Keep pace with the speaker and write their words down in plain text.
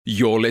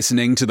You're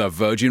listening to the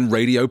Virgin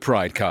Radio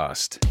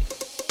Pridecast.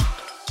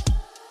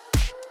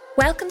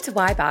 Welcome to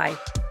Why Bi.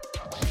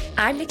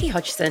 I'm Nikki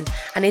Hodgson,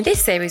 and in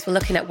this series we're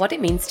looking at what it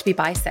means to be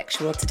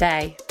bisexual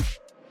today.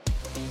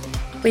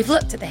 We've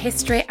looked at the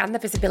history and the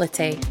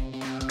visibility,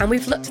 and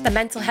we've looked at the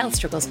mental health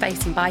struggles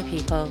facing bi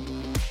people.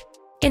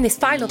 In this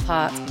final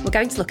part, we're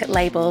going to look at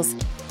labels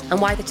and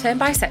why the term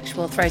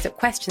bisexual throws up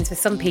questions for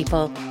some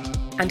people,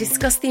 and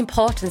discuss the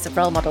importance of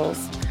role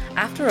models.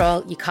 After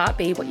all, you can't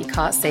be what you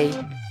can't see.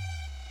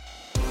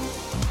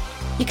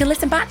 You can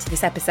listen back to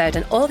this episode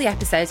and all the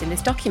episodes in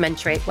this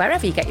documentary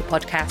wherever you get your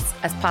podcasts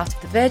as part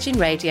of the Virgin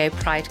Radio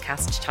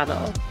Pridecast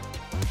channel.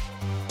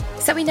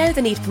 So we know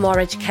the need for more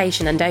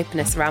education and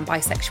openness around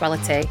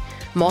bisexuality,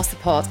 more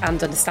support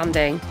and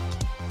understanding.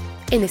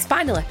 In this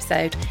final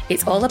episode,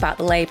 it's all about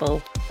the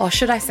label, or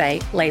should I say,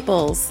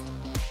 labels.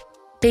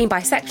 Being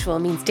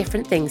bisexual means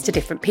different things to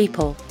different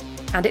people,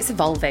 and it's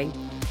evolving.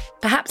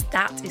 Perhaps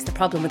that is the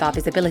problem with our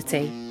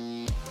visibility.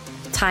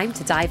 Time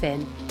to dive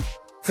in.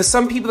 For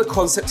some people, the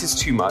concept is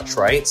too much,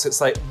 right? So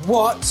it's like,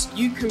 what?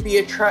 You can be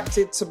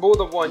attracted to more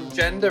than one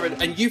gender,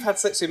 and you've had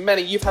sex with men,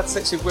 and you've had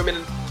sex with women,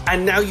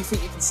 and now you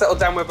think you can settle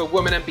down with a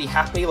woman and be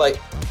happy?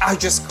 Like, I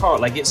just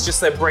can't. Like, it's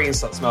just their brain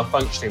starts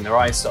malfunctioning, their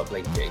eyes start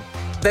blinking.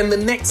 Then the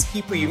next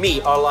people you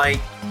meet are like,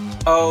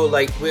 oh,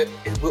 like, we're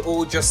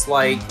all just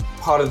like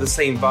part of the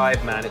same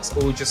vibe, man. It's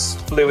all just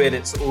fluid.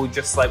 It's all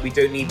just like, we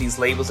don't need these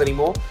labels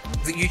anymore.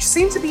 You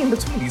seem to be in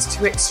between these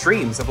two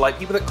extremes of like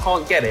people that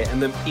can't get it,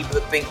 and then people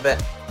that think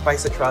that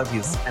bisexuality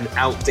is an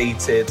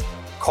outdated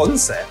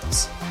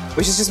concept,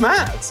 which is just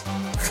mad.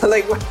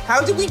 Like, how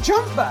did we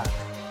jump that?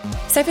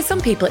 So for some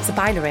people, it's a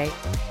binary.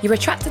 You're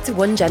attracted to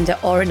one gender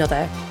or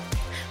another,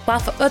 while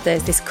for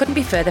others, this couldn't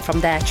be further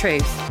from their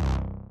truth.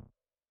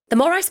 The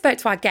more I spoke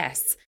to our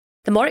guests,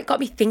 the more it got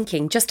me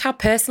thinking just how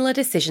personal a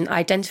decision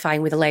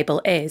identifying with a label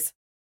is.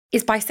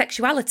 Is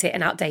bisexuality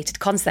an outdated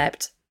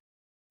concept?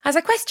 As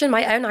I question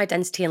my own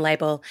identity and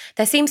label,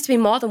 there seems to be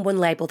more than one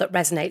label that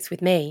resonates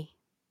with me.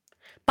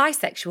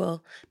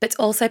 Bisexual, but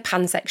also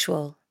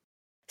pansexual.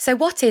 So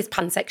what is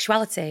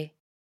pansexuality?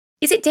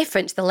 Is it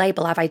different to the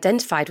label I've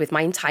identified with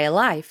my entire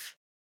life?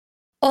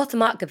 Author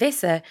Mark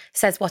Gevisser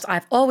says what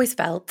I've always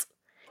felt.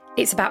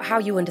 It's about how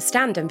you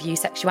understand and view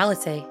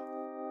sexuality.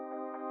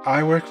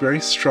 I work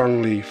very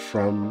strongly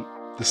from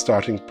the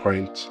starting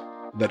point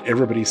that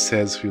everybody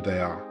says who they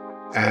are.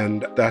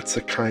 And that's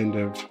a kind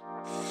of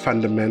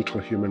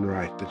fundamental human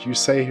right, that you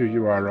say who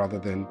you are rather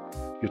than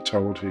you're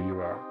told who you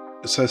are.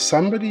 So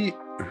somebody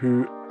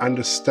who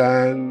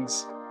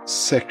understands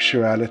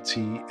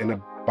sexuality in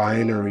a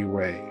binary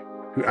way,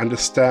 who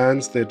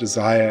understands their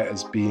desire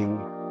as being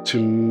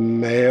to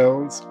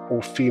males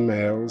or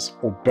females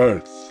or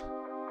both,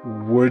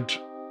 would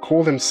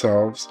call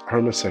themselves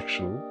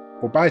homosexual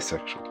or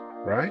bisexual,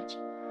 right?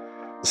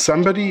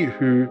 Somebody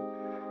who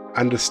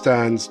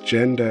understands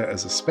gender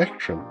as a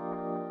spectrum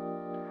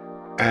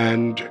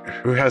and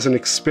who has an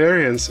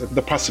experience of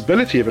the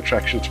possibility of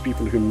attraction to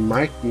people who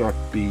might not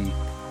be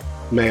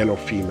male or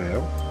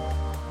female,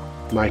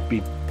 might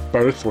be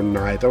both or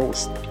neither or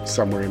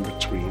somewhere in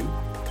between,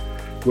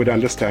 would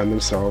understand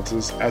themselves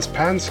as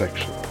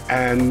pansexual.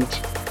 And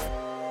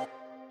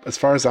as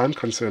far as I'm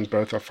concerned,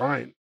 both are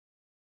fine.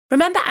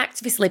 Remember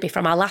activist Libby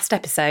from our last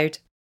episode?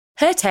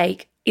 Her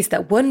take is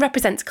that one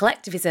represents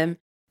collectivism,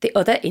 the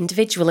other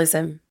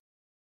individualism.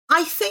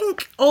 I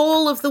think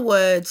all of the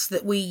words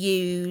that we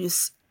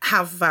use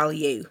have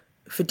value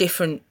for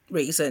different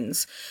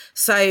reasons.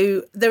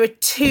 So there are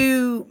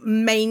two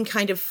main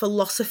kind of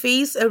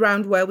philosophies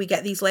around where we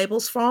get these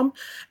labels from.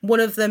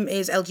 One of them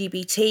is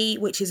LGBT,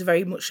 which is a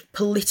very much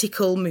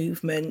political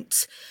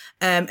movement.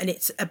 And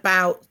it's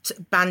about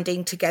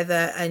banding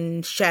together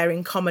and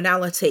sharing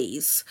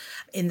commonalities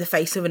in the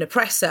face of an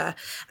oppressor.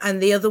 And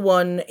the other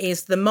one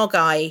is the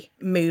MOGI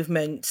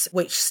movement,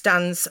 which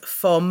stands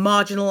for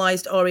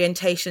marginalised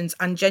orientations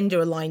and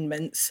gender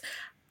alignments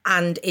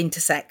and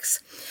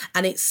intersex.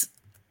 And it's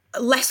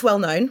less well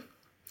known,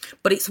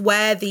 but it's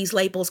where these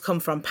labels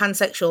come from: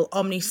 pansexual,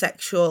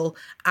 omnisexual,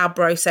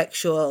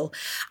 abrosexual.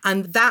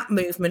 And that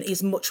movement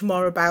is much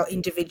more about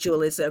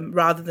individualism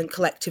rather than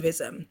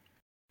collectivism.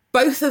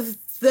 Both of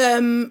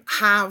them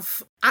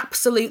have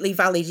absolutely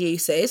valid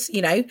uses.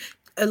 You know,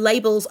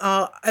 labels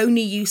are only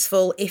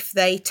useful if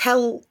they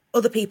tell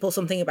other people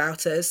something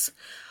about us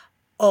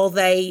or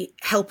they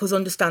help us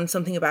understand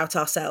something about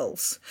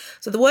ourselves.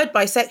 So the word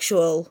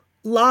bisexual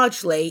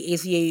largely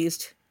is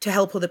used to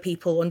help other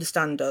people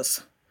understand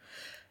us.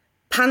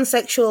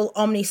 Pansexual,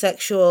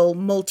 omnisexual,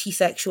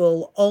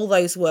 multisexual, all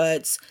those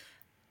words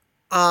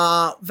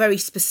are very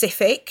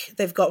specific.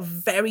 They've got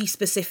very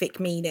specific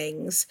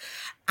meanings,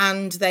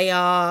 and they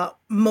are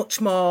much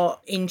more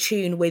in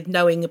tune with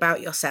knowing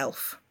about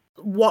yourself.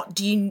 What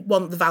do you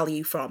want the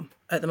value from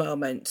at the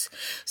moment?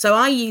 So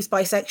I use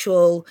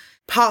bisexual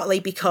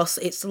partly because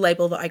it's the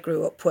label that I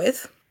grew up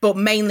with, but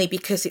mainly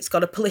because it's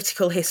got a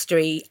political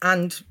history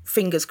and,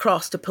 fingers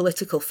crossed, a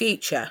political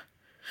future.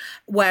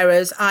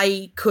 Whereas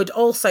I could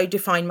also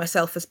define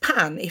myself as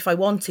pan if I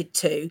wanted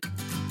to.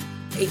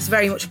 It's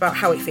very much about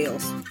how it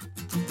feels.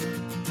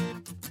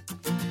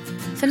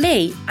 For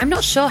me, I'm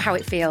not sure how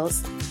it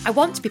feels. I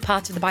want to be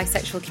part of the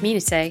bisexual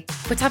community,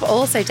 but I've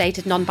also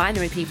dated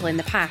non-binary people in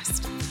the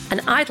past, and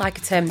I'd like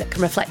a term that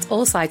can reflect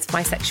all sides of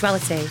my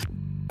sexuality.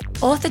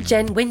 Author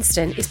Jen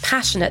Winston is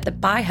passionate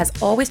that bi has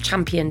always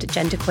championed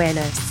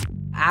genderqueerness.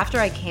 After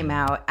I came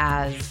out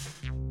as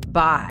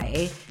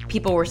bi,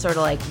 people were sort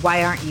of like,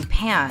 why aren't you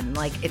pan?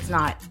 Like, it's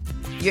not,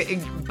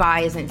 bi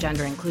isn't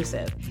gender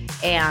inclusive.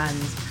 And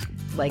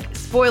like,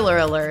 spoiler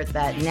alert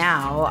that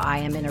now I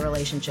am in a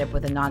relationship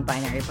with a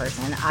non-binary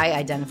person. I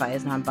identify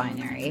as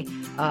non-binary,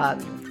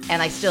 and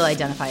I still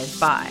identify as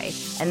bi.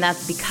 And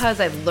that's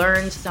because I've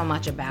learned so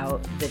much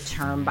about the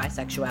term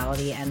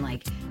bisexuality and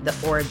like the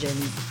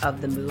origins of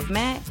the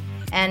movement.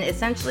 And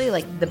essentially,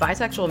 like, the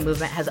bisexual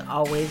movement has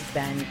always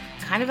been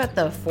kind of at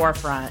the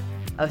forefront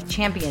of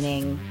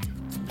championing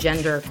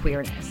gender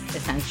queerness,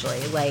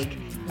 essentially. Like,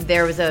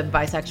 there was a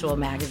bisexual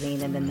magazine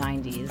in the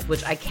 90s,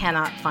 which I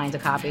cannot find a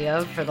copy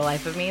of for the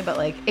life of me, but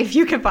like, if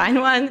you could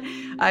find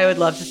one, I would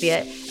love to see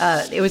it.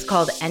 It was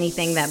called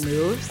Anything That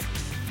Moves.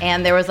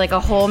 And there was like a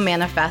whole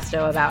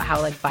manifesto about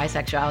how like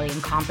bisexuality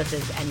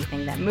encompasses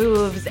anything that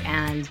moves.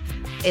 And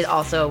it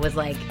also was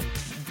like,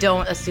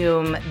 don't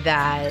assume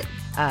that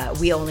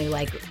we only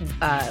like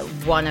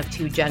one of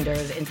two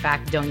genders. In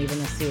fact, don't even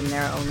assume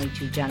there are only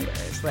two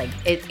genders. Like,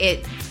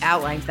 it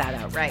outlines that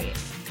outright.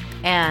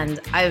 And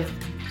I've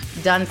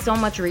done so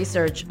much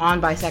research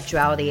on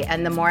bisexuality,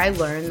 and the more I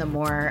learn, the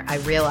more I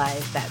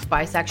realize that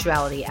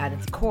bisexuality at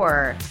its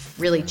core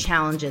really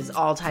challenges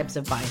all types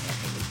of binary.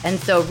 And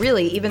so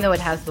really, even though it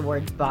has the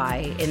word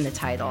bi in the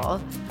title,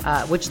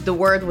 which the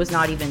word was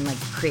not even like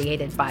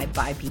created by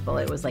bi people,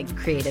 it was like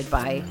created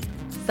by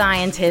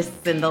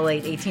scientists in the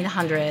late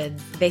 1800s.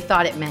 They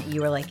thought it meant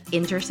you were like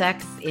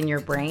intersex in your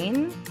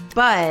brain.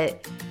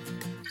 But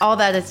all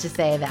that is to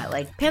say that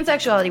like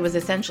pansexuality was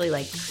essentially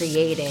like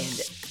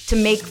created to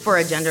make for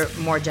a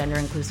more gender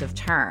inclusive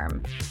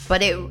term,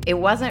 but it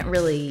wasn't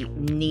really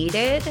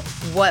needed.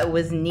 What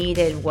was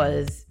needed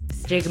was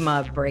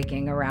stigma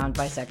breaking around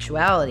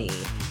bisexuality.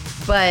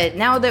 But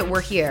now that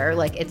we're here,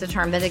 like, it's a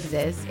term that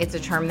exists. It's a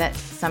term that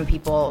some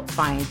people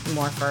find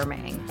more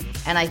affirming.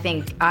 And I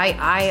think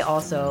I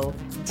also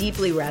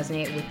deeply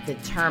resonate with the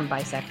term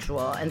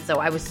bisexual. And so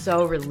I was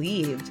so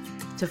relieved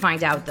to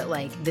find out that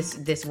like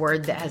this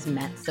word that has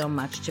meant so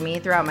much to me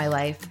throughout my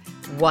life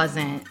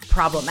wasn't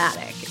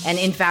problematic, and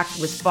in fact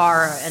was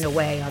far and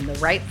away on the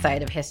right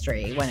side of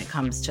history when it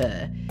comes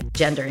to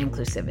gender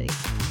inclusivity.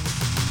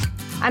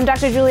 I'm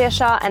Dr. Julia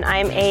Shaw, and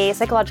I'm a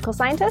psychological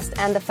scientist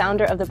and the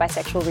founder of the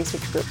Bisexual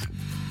Research Group.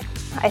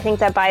 I think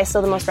that bi is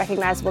still the most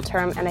recognizable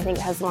term, and I think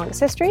it has the longest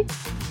history.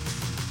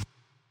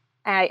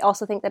 I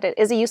also think that it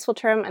is a useful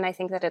term, and I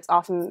think that it's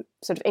often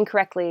sort of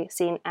incorrectly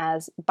seen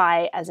as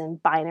bi as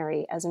in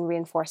binary, as in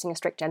reinforcing a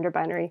strict gender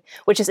binary,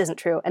 which just isn't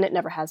true, and it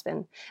never has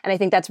been. And I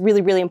think that's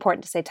really, really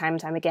important to say time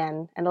and time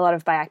again, and a lot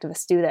of bi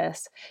activists do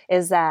this,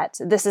 is that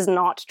this is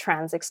not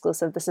trans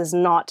exclusive, this is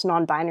not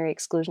non-binary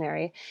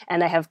exclusionary,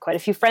 and I have quite a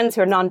few friends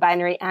who are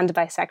non-binary and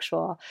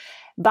bisexual.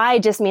 Bi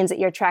just means that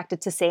you're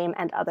attracted to same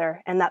and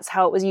other, and that's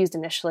how it was used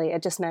initially.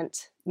 It just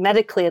meant,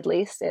 medically at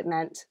least, it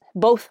meant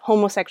both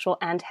homosexual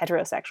and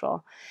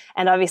heterosexual.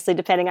 And obviously,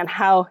 depending on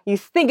how you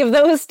think of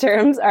those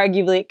terms,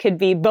 arguably it could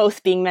be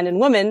both being men and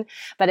women,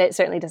 but it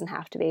certainly doesn't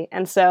have to be.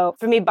 And so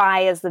for me,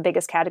 bi is the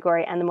biggest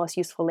category and the most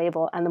useful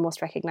label and the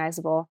most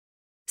recognizable.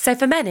 So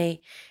for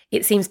many,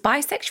 it seems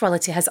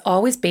bisexuality has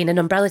always been an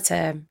umbrella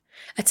term,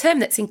 a term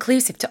that's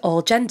inclusive to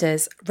all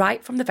genders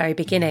right from the very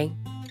beginning.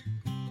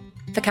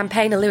 For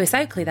campaigner Lewis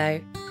Oakley,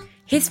 though,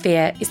 his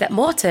fear is that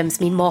more terms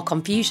mean more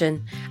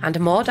confusion and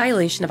more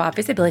dilution of our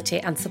visibility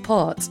and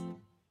support.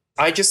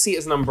 I just see it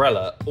as an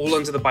umbrella, all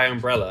under the bi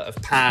umbrella of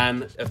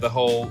pan, of the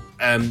whole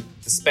the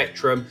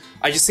spectrum.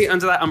 I just see it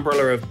under that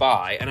umbrella of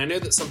bi, and I know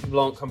that some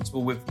people aren't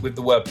comfortable with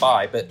the word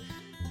bi, but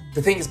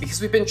the thing is, because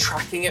we've been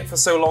tracking it for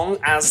so long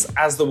as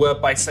the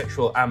word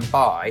bisexual and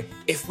bi,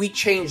 if we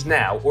change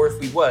now, or if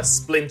we were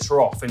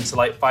splinter off into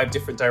like 5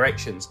 different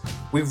directions,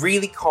 we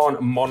really can't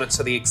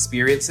monitor the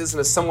experiences.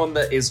 And as someone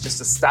that is just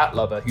a stat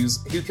lover who has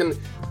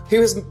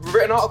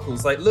written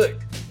articles like, look,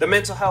 the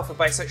mental health of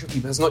bisexual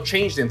people has not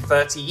changed in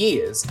 30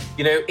 years.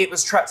 You know, it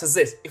was tracked as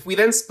this. If we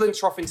then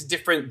splinter off into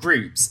different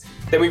groups,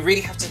 then we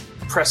really have to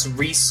press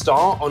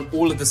restart on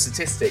all of the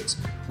statistics,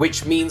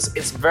 which means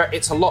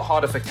it's a lot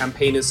harder for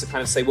campaigners to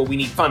kind of say, well, we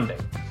need funding.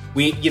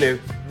 We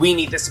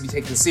need this to be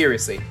taken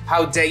seriously.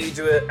 How dare you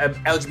do an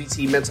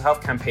LGBT mental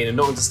health campaign and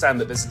not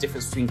understand that there's a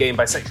difference between gay and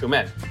bisexual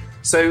men?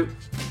 So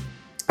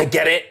I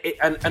get it,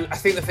 and I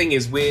think the thing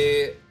is,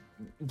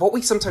 what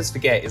we sometimes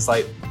forget is,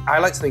 like, I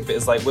like to think of it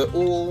as like we're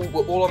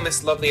all on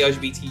this lovely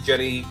LGBT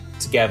journey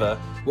together.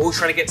 We're all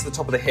trying to get to the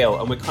top of the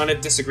hill, and we're kind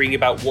of disagreeing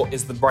about what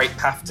is the right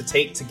path to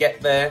take to get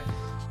there.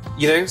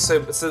 You know,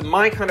 so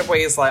my kind of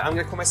way is like, I'm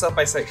going to call myself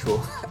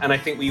bisexual, and I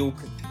think we all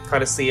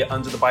kind of see it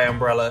under the bi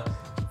umbrella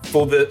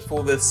for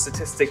the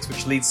statistics,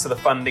 which leads to the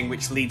funding,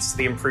 which leads to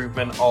the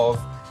improvement of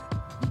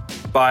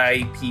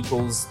bi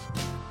people's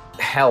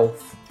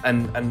health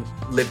and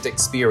lived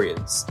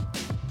experience.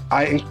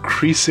 I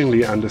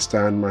increasingly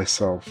understand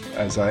myself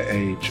as I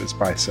age as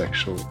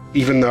bisexual,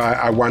 even though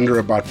I wonder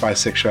about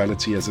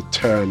bisexuality as a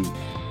term,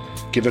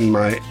 given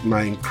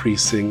my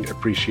increasing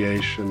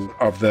appreciation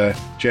of the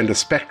gender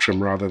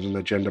spectrum rather than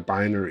the gender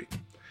binary.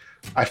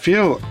 I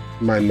feel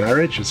my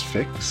marriage is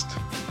fixed.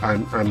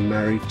 I'm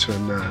married to a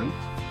man,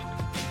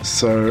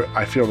 so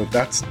I feel that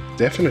that's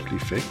definitely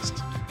fixed.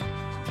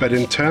 But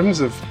in terms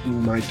of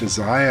my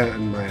desire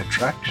and my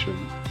attraction,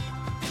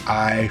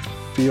 I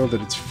feel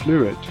that it's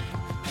fluid.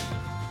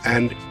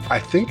 And I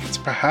think it's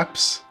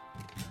perhaps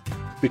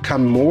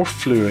become more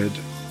fluid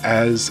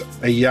as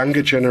a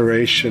younger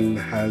generation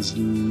has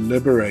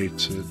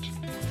liberated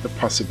the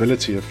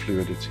possibility of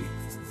fluidity.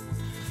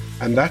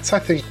 And that's, I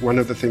think, one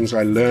of the things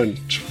I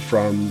learned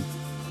from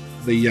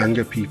the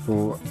younger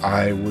people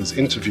I was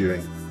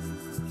interviewing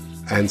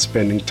and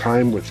spending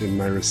time with in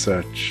my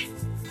research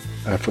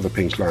for the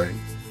Pink Line.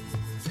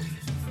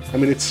 I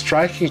mean, it's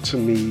striking to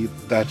me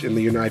that in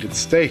the United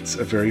States,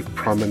 a very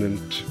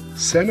prominent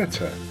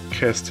senator,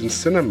 Kyrsten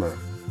Sinema,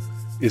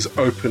 is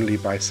openly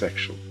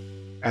bisexual.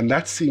 And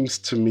that seems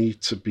to me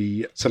to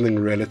be something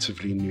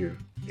relatively new.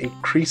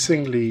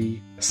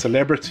 Increasingly,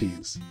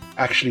 celebrities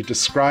actually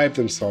describe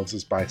themselves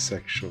as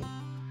bisexual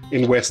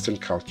in Western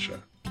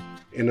culture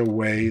in a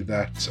way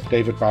that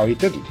David Bowie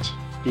didn't.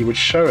 He would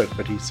show it,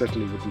 but he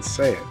certainly wouldn't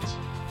say it.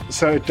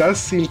 So it does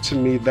seem to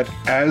me that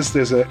as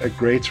there's a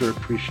greater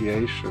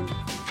appreciation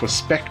for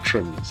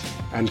spectrums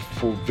and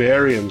for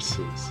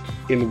variances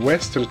in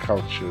Western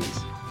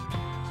cultures,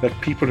 that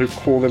people who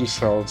call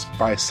themselves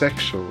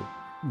bisexual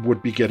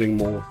would be getting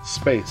more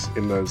space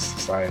in those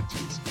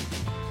societies.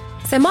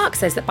 So Mark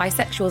says that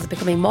bisexuals are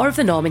becoming more of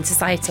the norm in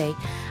society,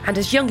 and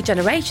as younger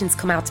generations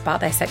come out about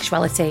their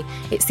sexuality,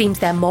 it seems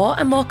they're more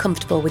and more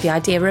comfortable with the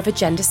idea of a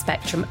gender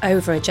spectrum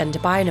over a gender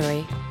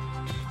binary.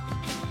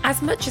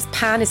 As much as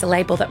pan is a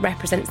label that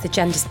represents the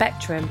gender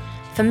spectrum,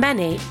 for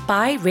many,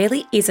 bi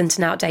really isn't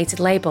an outdated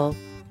label.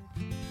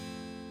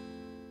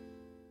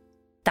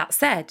 That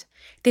said,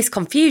 this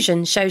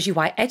confusion shows you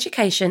why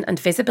education and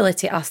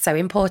visibility are so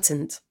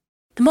important.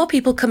 The more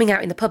people coming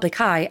out in the public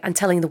eye and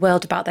telling the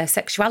world about their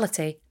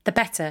sexuality, the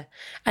better,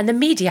 and the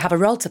media have a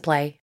role to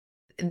play.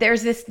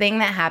 There's this thing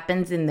that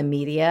happens in the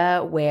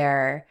media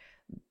where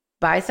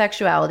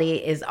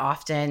bisexuality is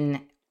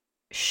often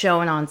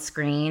shown on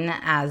screen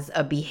as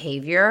a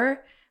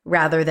behavior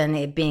rather than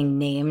it being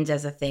named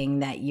as a thing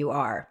that you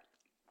are.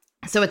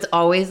 So it's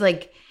always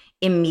like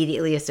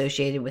immediately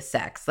associated with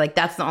sex. Like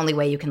that's the only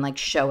way you can like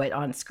show it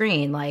on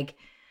screen. Like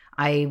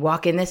I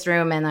walk in this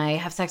room and I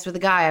have sex with a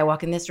guy. I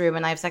walk in this room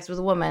and I have sex with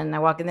a woman. I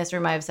walk in this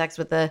room, I have sex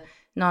with a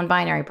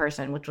non-binary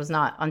person, which was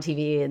not on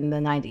TV in the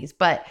 90s.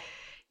 But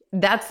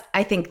that's,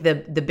 I think, the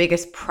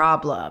biggest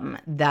problem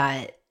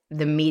that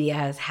the media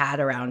has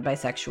had around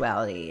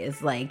bisexuality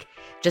is like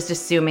just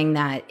assuming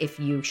that if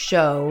you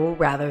show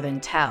rather than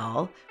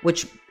tell,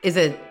 which is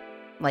a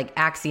like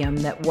axiom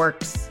that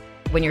works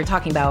when you're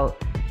talking about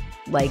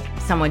like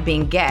someone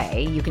being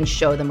gay, you can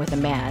show them with a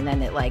man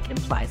and it like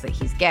implies that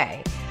he's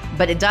gay.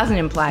 But it doesn't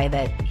imply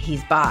that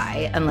he's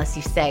bi unless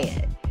you say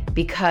it,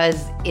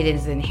 because it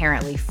is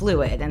inherently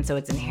fluid. And so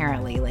it's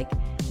inherently like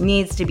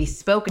needs to be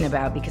spoken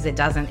about because it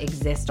doesn't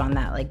exist on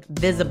that like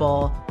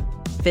visible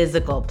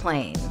physical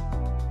plane.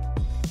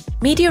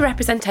 Media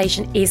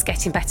representation is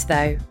getting better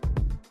though.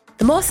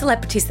 The more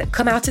celebrities that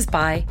come out as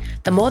bi,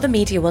 the more the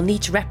media will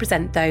need to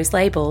represent those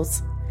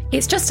labels.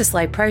 It's just a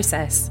slow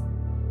process.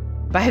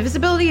 Bi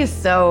visibility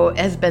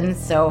has been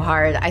so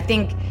hard. I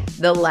think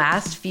the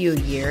last few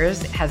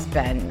years has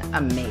been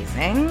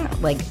amazing.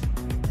 Like,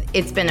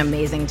 it's been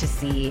amazing to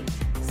see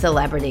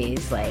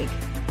celebrities like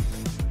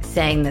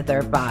saying that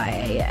they're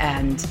bi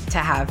and to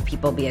have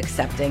people be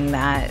accepting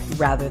that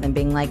rather than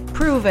being like,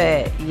 prove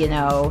it, you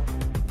know.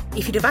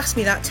 If you'd have asked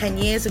me that 10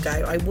 years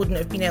ago, I wouldn't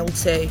have been able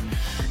to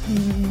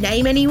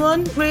name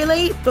anyone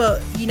really.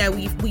 But, you know,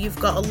 we've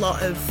got a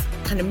lot of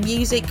kind of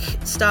music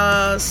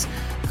stars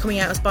coming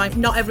out as bi.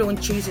 Not everyone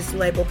chooses the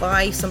label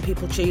bi. Some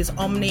people choose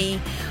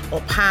omni or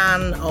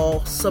pan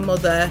or some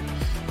other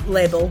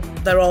label.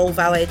 They're all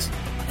valid.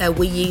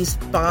 We use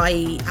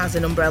bi as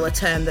an umbrella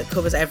term that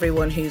covers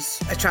everyone who's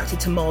attracted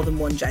to more than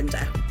one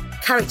gender.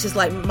 Characters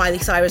like Miley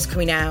Cyrus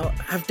coming out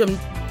have done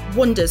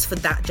wonders for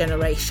that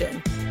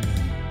generation.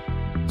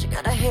 She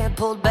got her hair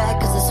pulled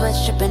back cause the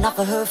sweat's dripping off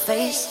of her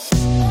face.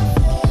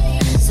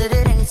 Said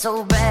it ain't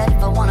so bad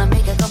if I wanna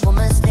make a couple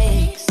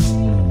mistakes.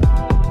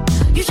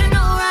 You should know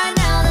right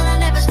now that I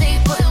never stay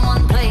put in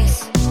one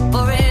place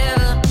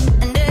forever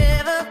and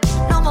ever,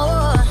 no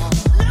more.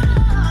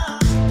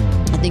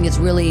 I think it's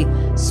really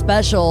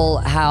special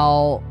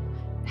how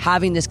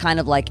having this kind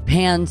of like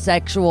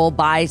pansexual,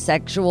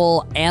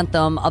 bisexual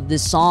anthem of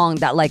this song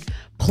that like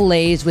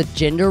plays with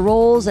gender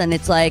roles, and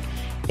it's like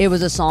it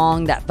was a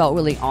song that felt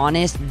really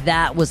honest.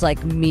 That was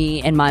like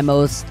me in my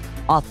most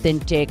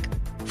authentic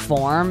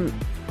form.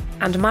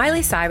 And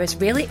Miley Cyrus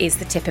really is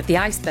the tip of the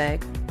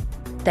iceberg.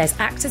 There's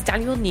actors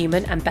Daniel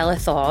Newman and Bella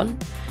Thorne,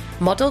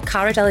 model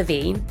Cara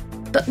Delevingne,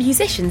 but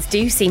musicians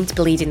do seem to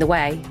be leading the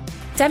way.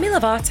 Demi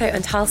Lovato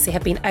and Halsey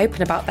have been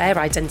open about their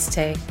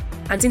identity,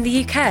 And in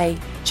the UK,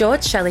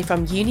 George Shelley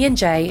from Union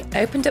J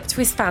opened up to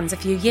his fans a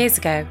few years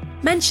ago,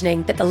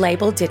 mentioning that the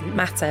label didn't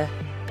matter.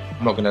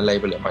 I'm not going to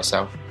label it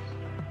myself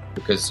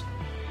because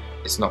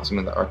it's not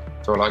something that I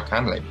feel like I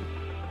can label.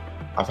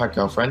 I've had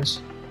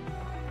girlfriends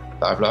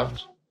that I've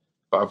loved,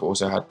 but I've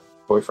also had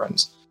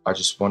boyfriends. I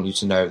just want you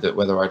to know that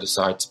whether I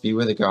decide to be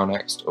with a girl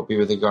next or be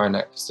with a guy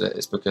next,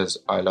 it's because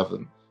I love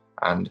them,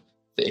 and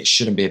that it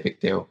shouldn't be a big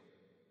deal.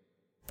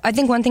 I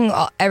think one thing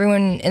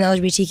everyone in the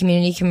LGBT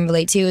community can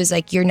relate to is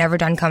like, you're never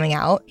done coming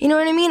out. You know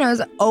what I mean? I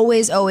was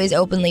always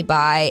openly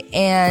bi,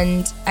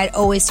 and I'd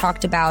always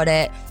talked about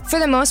it. For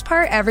the most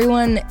part,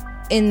 everyone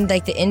in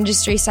like the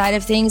industry side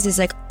of things is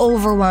like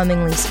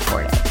overwhelmingly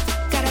supportive.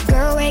 Got a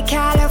girl with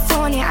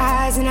California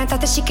eyes, and I thought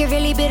that she could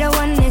really be the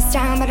one this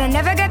time, but I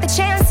never got the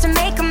chance to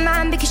make her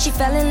mine because she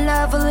fell in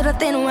love with little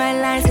thin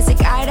white lines. There's a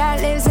guy that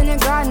lives in a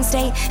Garden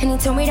State, and he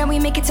told me that we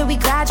make it till we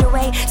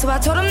graduate. So I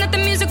told him that the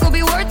music will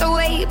be worth the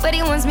wait, but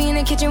he wants me in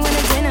the kitchen when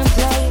the dinner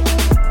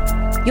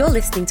plate. You're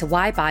listening to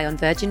Why Bi on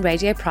Virgin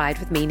Radio Pride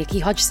with me, Nikki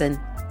Hodgson.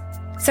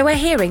 So we're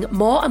hearing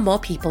more and more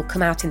people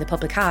come out in the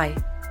public eye.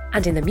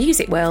 And in the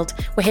music world,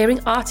 we're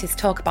hearing artists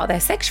talk about their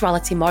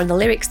sexuality more in the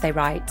lyrics they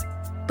write.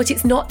 But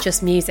it's not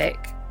just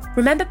music.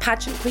 Remember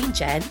pageant queen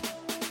Jen?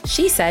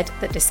 She said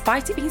that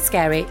despite it being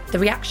scary, the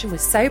reaction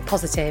was so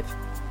positive.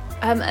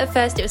 At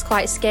first it was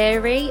quite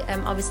scary.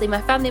 Obviously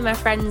my family and my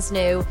friends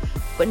knew,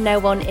 but no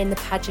one in the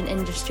pageant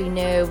industry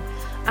knew.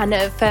 And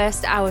at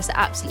first I was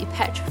absolutely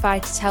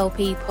petrified to tell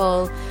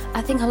people.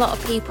 I think a lot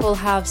of people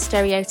have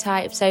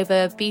stereotypes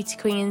over beauty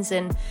queens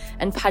and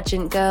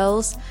pageant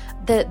girls.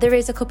 There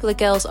is a couple of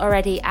girls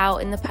already out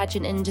in the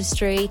pageant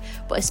industry,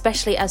 but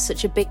especially as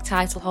such a big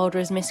title holder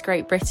as Miss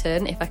Great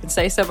Britain, if I can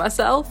say so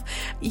myself,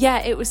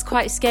 yeah, it was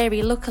quite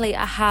scary. Luckily,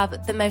 I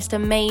have the most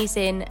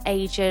amazing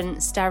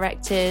agents,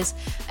 directors,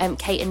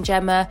 Kate and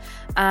Gemma,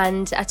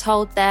 and I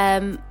told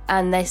them,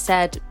 and they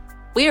said,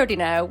 we already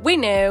know, we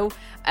knew,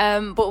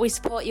 but we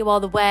support you all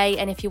the way,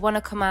 and if you want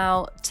to come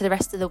out to the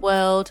rest of the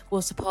world,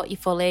 we'll support you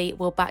fully,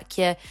 we'll back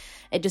you.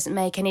 It doesn't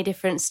make any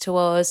difference to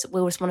us.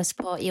 We just want to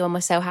support you and we're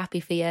so happy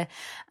for you.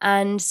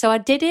 And so I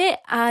did it,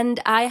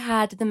 and I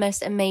had the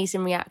most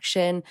amazing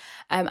reaction.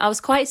 I was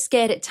quite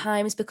scared at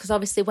times because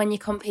obviously when you're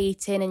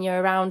competing and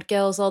you're around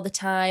girls all the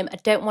time, I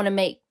don't want to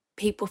make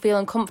people feel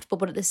uncomfortable,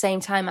 but at the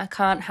same time, I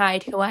can't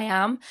hide who I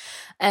am.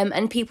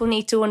 And people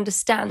need to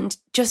understand,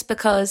 just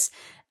because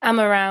I'm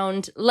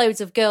around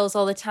loads of girls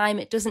all the time,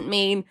 it doesn't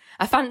mean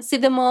I fancy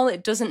them all.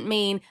 It doesn't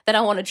mean that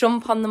I want to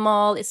jump on them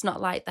all. It's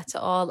not like that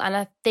at all. And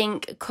I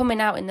think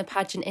coming out in the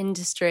pageant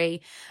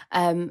industry,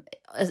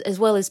 as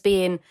well as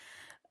being,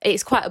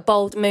 it's quite a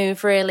bold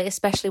move really,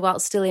 especially while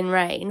it's still in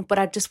reign. But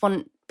I just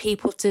want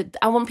people to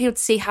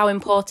see how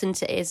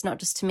important it is, not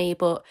just to me,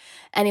 but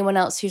anyone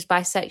else who's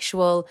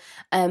bisexual,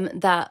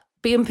 that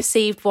being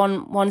perceived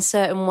one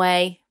certain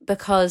way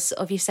because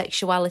of your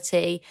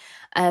sexuality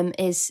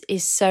is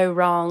so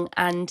wrong.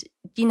 And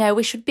you know,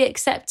 we should be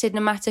accepted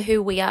no matter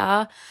who we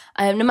are,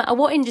 no matter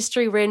what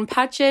industry we're in,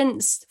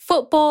 pageants,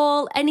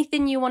 football,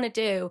 anything you want to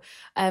do,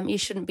 you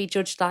shouldn't be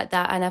judged like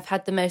that. And I've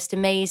had the most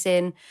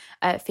amazing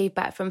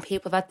feedback from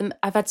people.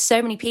 I've had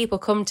so many people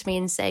come to me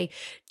and say,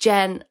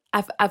 Jen,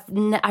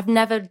 I've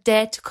never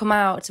dared to come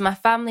out to my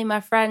family,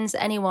 my friends,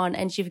 anyone,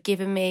 and you've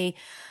given me,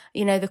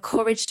 you know, the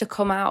courage to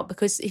come out,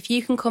 because if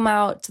you can come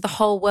out to the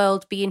whole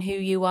world being who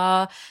you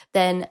are,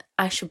 then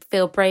I should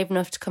feel brave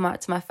enough to come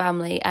out to my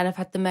family. And I've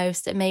had the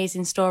most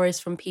amazing stories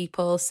from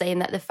people saying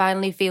that they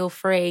finally feel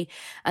free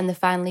and they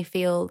finally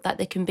feel that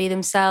they can be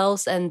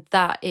themselves. And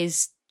that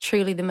is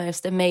truly the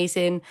most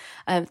amazing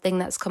thing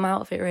that's come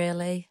out of it,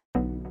 really.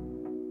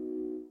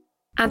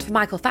 And for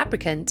Michael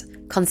Fabricant,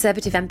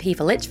 Conservative MP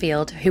for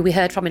Lichfield, who we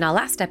heard from in our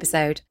last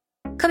episode,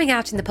 coming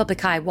out in the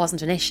public eye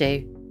wasn't an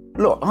issue.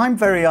 Look, I'm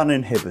very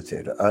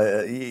uninhibited.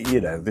 You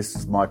know, this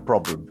is my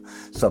problem.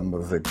 Some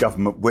of the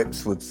government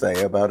whips would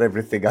say about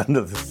everything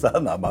under the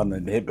sun, I'm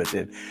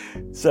uninhibited.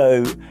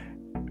 So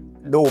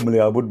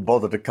normally I wouldn't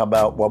bother to come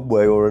out one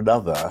way or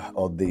another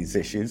on these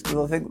issues,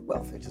 because I think,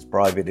 well, they're just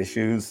private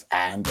issues.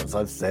 And as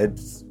I've said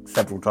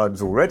several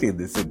times already in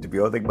this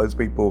interview, I think most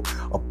people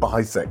are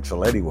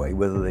bisexual anyway.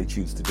 Whether they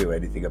choose to do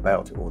anything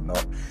about it or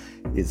not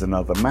is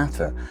another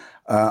matter.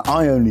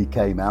 I only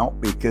came out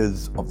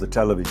because of the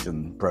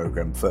television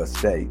programme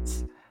First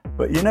Dates.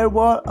 But you know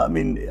what? I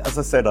mean, as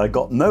I said, I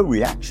got no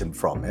reaction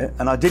from it,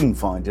 and I didn't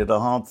find it a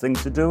hard thing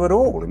to do at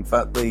all. In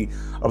fact, I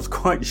was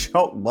quite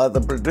shocked by the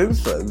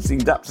producer, who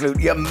seemed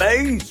absolutely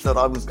amazed that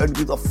I was going to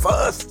be the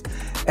first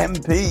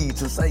MP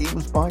to say he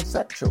was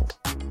bisexual.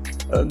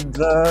 And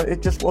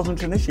it just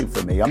wasn't an issue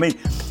for me. I mean,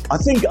 I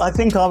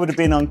think I would have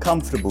been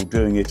uncomfortable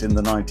doing it in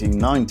the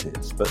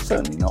 1990s, but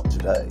certainly not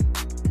today.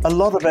 A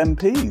lot of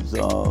MPs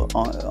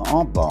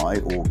are bi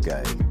or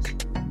gay,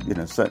 you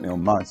know, certainly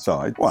on my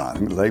side. Well, I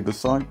think Labour's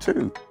side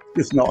too.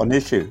 It's not an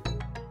issue.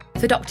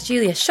 For Dr.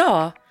 Julia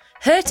Shaw,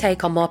 her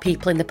take on more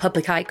people in the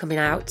public eye coming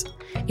out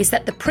is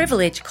that the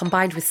privilege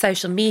combined with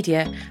social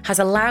media has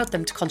allowed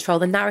them to control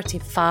the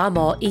narrative far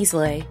more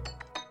easily.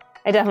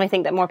 I definitely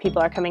think that more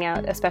people are coming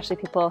out, especially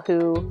people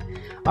who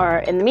are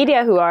in the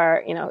media, who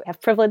are,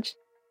 have privilege.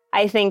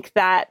 I think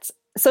that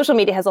social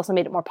media has also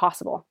made it more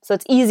possible. So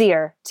it's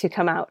easier to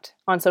come out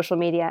on social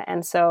media.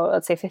 And so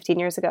let's say 15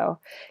 years ago,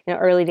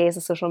 early days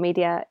of social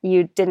media,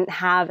 you didn't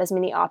have as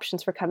many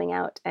options for coming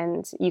out,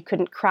 and you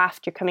couldn't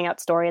craft your coming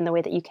out story in the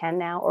way that you can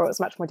now, or it was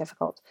much more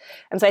difficult.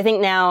 And so I think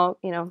now,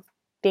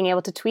 being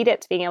able to tweet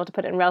it, being able to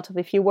put it in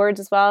relatively few words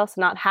as well,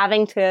 so not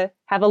having to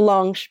have a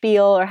long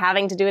spiel or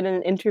having to do it in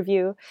an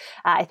interview,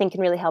 I think can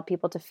really help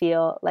people to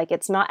feel like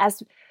it's not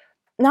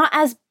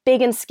as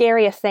big and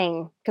scary a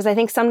thing, because I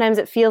think sometimes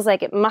it feels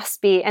like it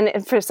must be,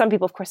 and for some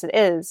people, of course, it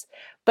is,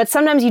 but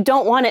sometimes you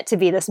don't want it to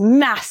be this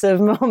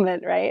massive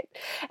moment, right?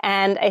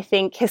 And I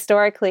think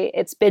historically,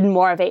 it's been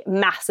more of a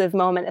massive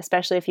moment,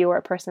 especially if you were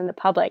a person in the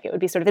public. It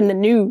would be sort of in the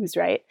news,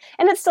 right?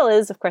 And it still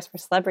is, of course, for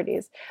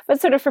celebrities,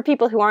 but sort of for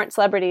people who aren't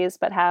celebrities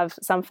but have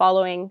some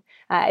following,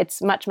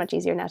 it's much, much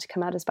easier now to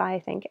come out as bi, I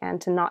think, and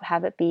to not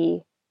have it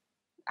be,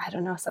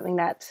 something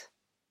that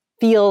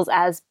feels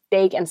as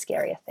big and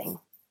scary a thing,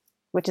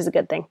 which is a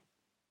good thing.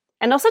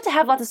 And also to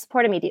have lots of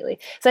support immediately.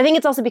 So I think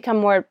it's also become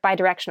more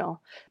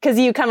bi-directional, because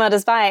you come out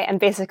as bi and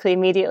basically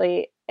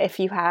immediately, if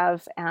you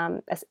have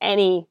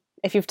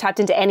if you've tapped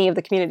into any of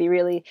the community,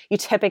 really, you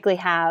typically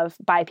have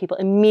bi people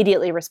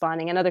immediately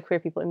responding and other queer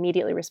people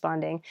immediately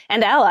responding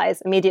and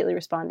allies immediately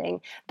responding.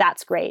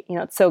 That's great.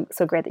 It's so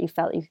great that you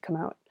felt you could come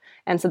out.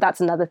 And so that's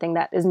another thing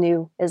that is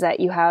new, is that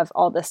you have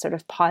all this sort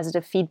of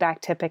positive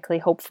feedback, typically,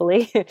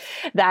 hopefully,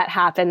 that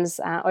happens,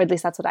 or at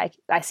least that's what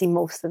I see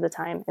most of the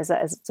time, is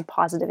that it's a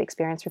positive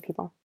experience for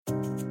people.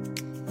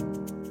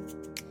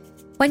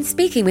 When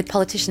speaking with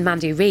politician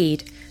Mandy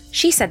Reid,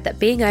 she said that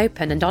being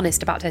open and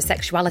honest about her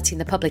sexuality in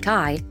the public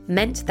eye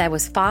meant there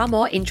was far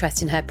more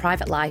interest in her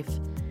private life,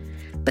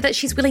 but that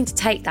she's willing to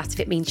take that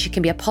if it means she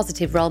can be a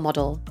positive role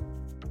model.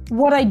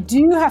 What I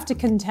do have to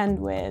contend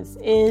with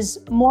is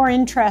more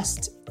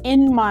interest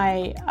in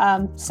my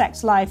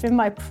sex life, in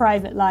my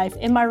private life,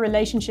 in my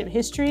relationship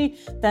history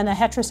than a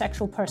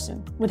heterosexual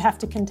person would have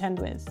to contend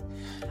with.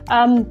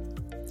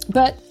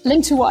 But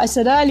linked to what I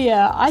said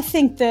earlier, I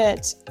think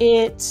that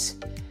it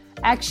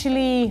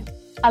actually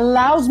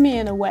allows me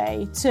in a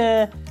way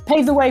to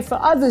pave the way for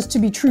others to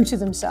be true to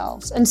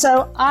themselves. And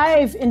so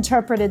I've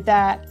interpreted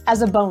that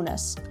as a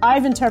bonus.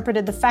 I've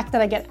interpreted the fact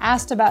that I get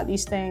asked about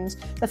these things,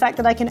 the fact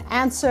that I can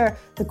answer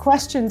the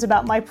questions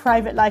about my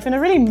private life in a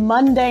really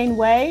mundane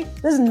way.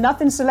 There's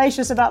nothing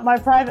salacious about my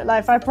private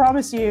life, I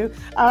promise you.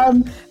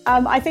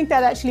 I think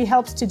that actually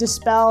helps to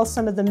dispel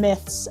some of the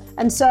myths.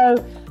 And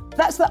so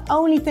that's the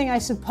only thing, I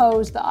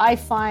suppose, that I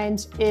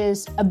find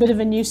is a bit of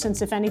a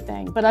nuisance, if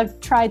anything. But I've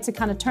tried to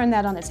kind of turn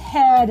that on its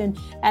head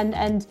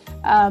and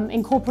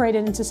incorporate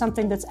it into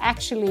something that's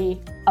actually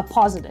a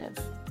positive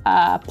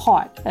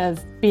part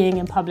of being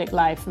in public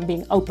life and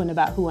being open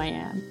about who I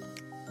am.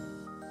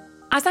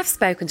 As I've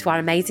spoken to our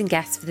amazing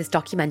guests for this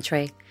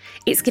documentary,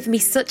 it's given me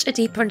such a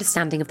deeper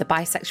understanding of the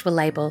bisexual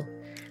label,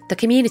 the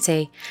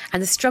community,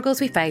 and the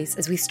struggles we face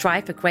as we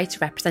strive for greater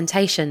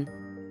representation.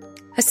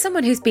 As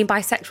someone who's been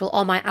bisexual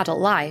all my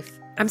adult life,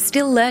 I'm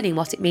still learning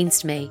what it means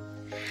to me.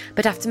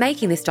 But after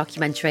making this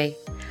documentary,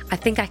 I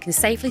think I can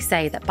safely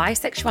say that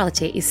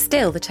bisexuality is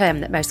still the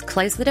term that most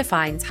closely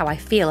defines how I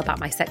feel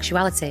about my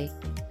sexuality.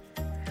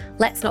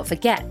 Let's not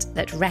forget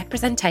that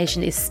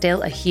representation is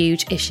still a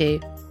huge issue.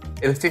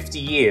 In 50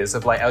 years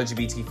of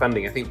LGBT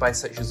funding, I think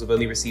bisexuals have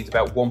only received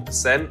about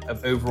 1%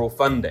 of overall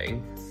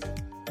funding,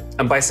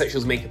 and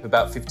bisexuals make up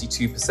about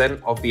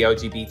 52% of the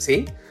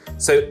LGBT.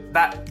 So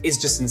that is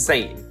just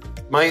insane.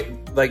 My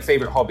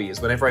favorite hobby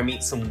is whenever I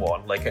meet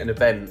someone at an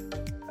event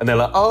and they're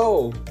like,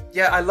 oh,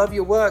 yeah, I love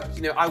your work.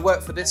 I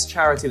work for this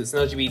charity that's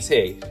an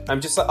LGBT.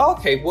 I'm just like, oh,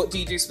 okay, what do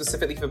you do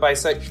specifically for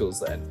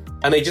bisexuals then?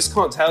 And they just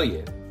can't tell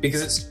you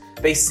because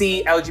they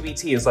see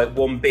LGBT as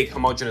one big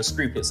homogenous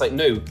group. It's like,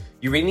 no,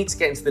 you really need to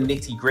get into the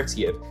nitty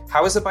gritty of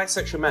how is a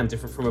bisexual man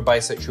different from a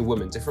bisexual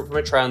woman, different from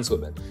a trans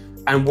woman?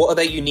 And what are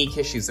their unique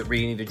issues that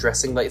really need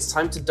addressing? It's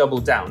time to double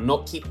down,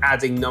 not keep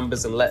adding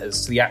numbers and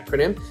letters to the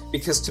acronym.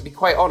 Because to be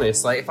quite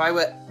honest, if I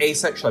were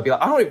asexual, I'd be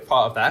like, I don't want to be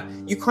part of that.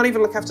 You can't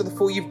even look after the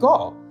 4 you've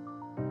got.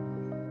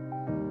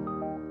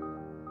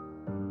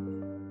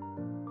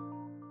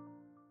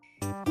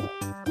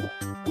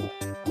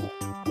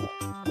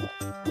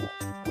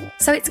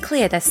 So it's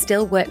clear there's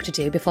still work to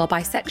do before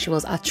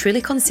bisexuals are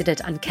truly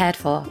considered and cared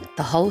for,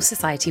 the whole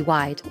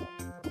society-wide.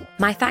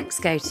 My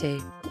thanks go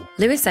to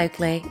Lewis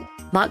Oakley,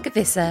 Mark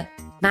Gavissa,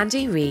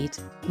 Mandy Reid,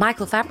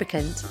 Michael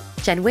Fabricant,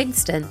 Jen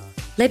Winston,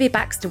 Libby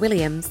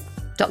Baxter-Williams,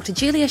 Dr.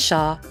 Julia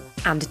Shaw,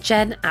 and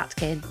Jen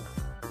Atkin.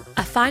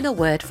 A final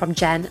word from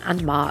Jen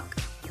and Mark.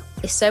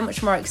 It's so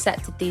much more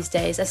accepted these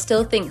days. I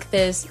still think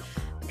there's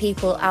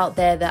people out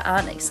there that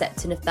aren't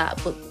accepting of that,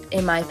 but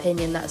in my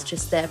opinion, that's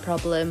just their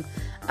problem.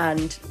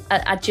 And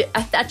I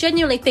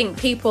genuinely think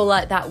people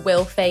like that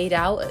will fade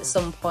out at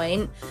some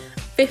point.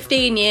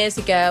 15 years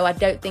ago, I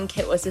don't think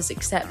it was as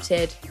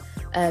accepted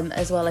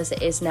as well as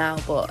it is now,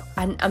 but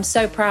I'm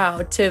so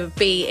proud to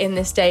be in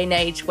this day and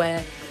age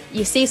where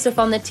you see stuff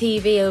on the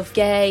TV of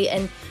gay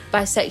and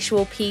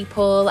bisexual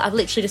people. I've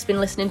literally just been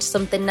listening to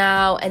something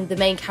now and the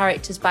main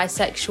character's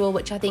bisexual,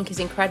 which I think is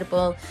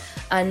incredible.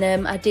 And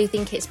I do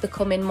think it's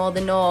becoming more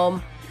the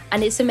norm.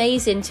 And it's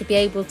amazing to be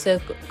able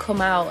to come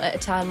out at a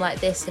time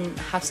like this and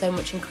have so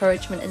much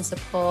encouragement and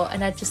support.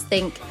 And I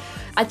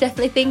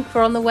definitely think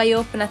we're on the way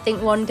up, and I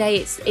think one day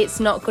it's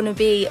not going to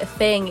be a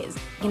thing. It's,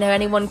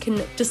 anyone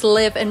can just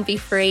live and be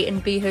free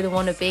and be who they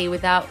want to be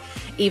without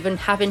even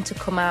having to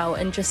come out,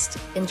 and just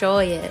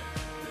enjoy it.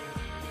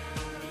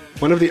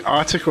 One of the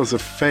articles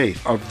of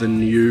faith of the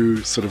new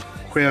sort of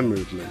queer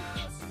movement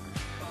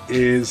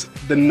is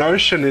the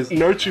notion is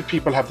no two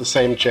people have the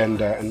same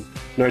gender and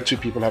no two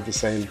people have the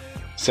same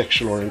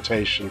sexual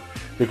orientation,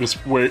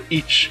 because we're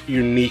each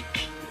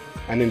unique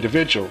and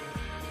individual,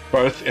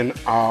 both in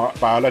our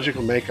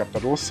biological makeup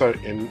but also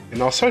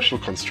in our social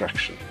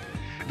construction.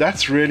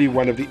 That's really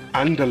one of the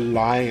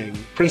underlying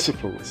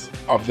principles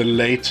of the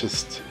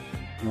latest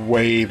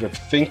wave of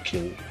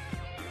thinking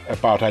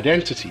about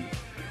identity.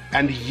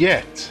 And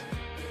yet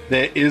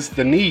there is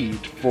the need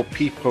for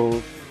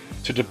people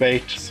to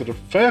debate sort of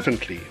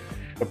fervently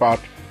about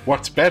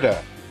what's better,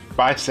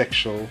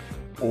 bisexual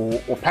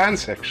or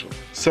pansexual.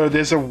 So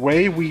there's a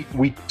way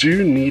we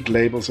do need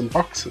labels and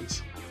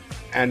boxes.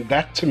 And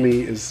that to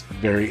me is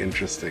very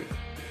interesting.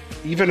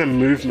 Even a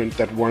movement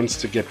that wants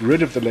to get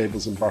rid of the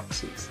labels and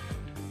boxes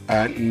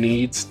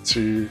needs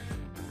to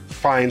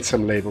find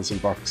some labels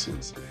and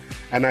boxes.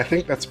 And I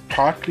think that's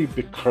partly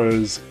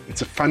because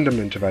it's a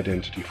fundament of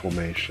identity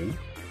formation.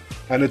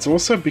 And it's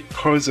also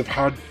because of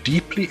how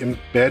deeply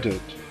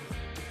embedded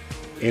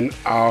in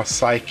our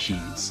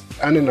psyches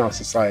and in our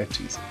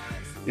societies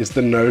is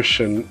the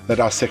notion that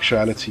our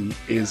sexuality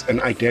is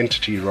an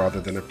identity rather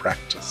than a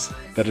practice.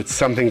 That it's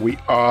something we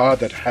are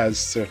that has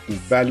certain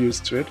values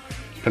to it,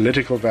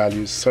 political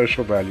values,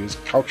 social values,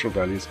 cultural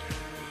values,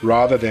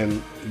 rather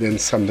than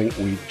something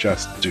we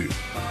just do.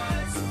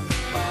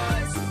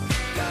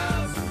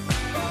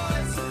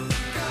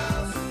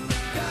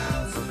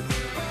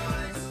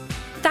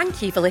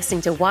 Thank you for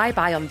listening to Why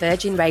Bi on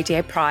Virgin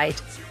Radio Pride,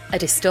 a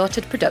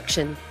Distorted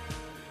production.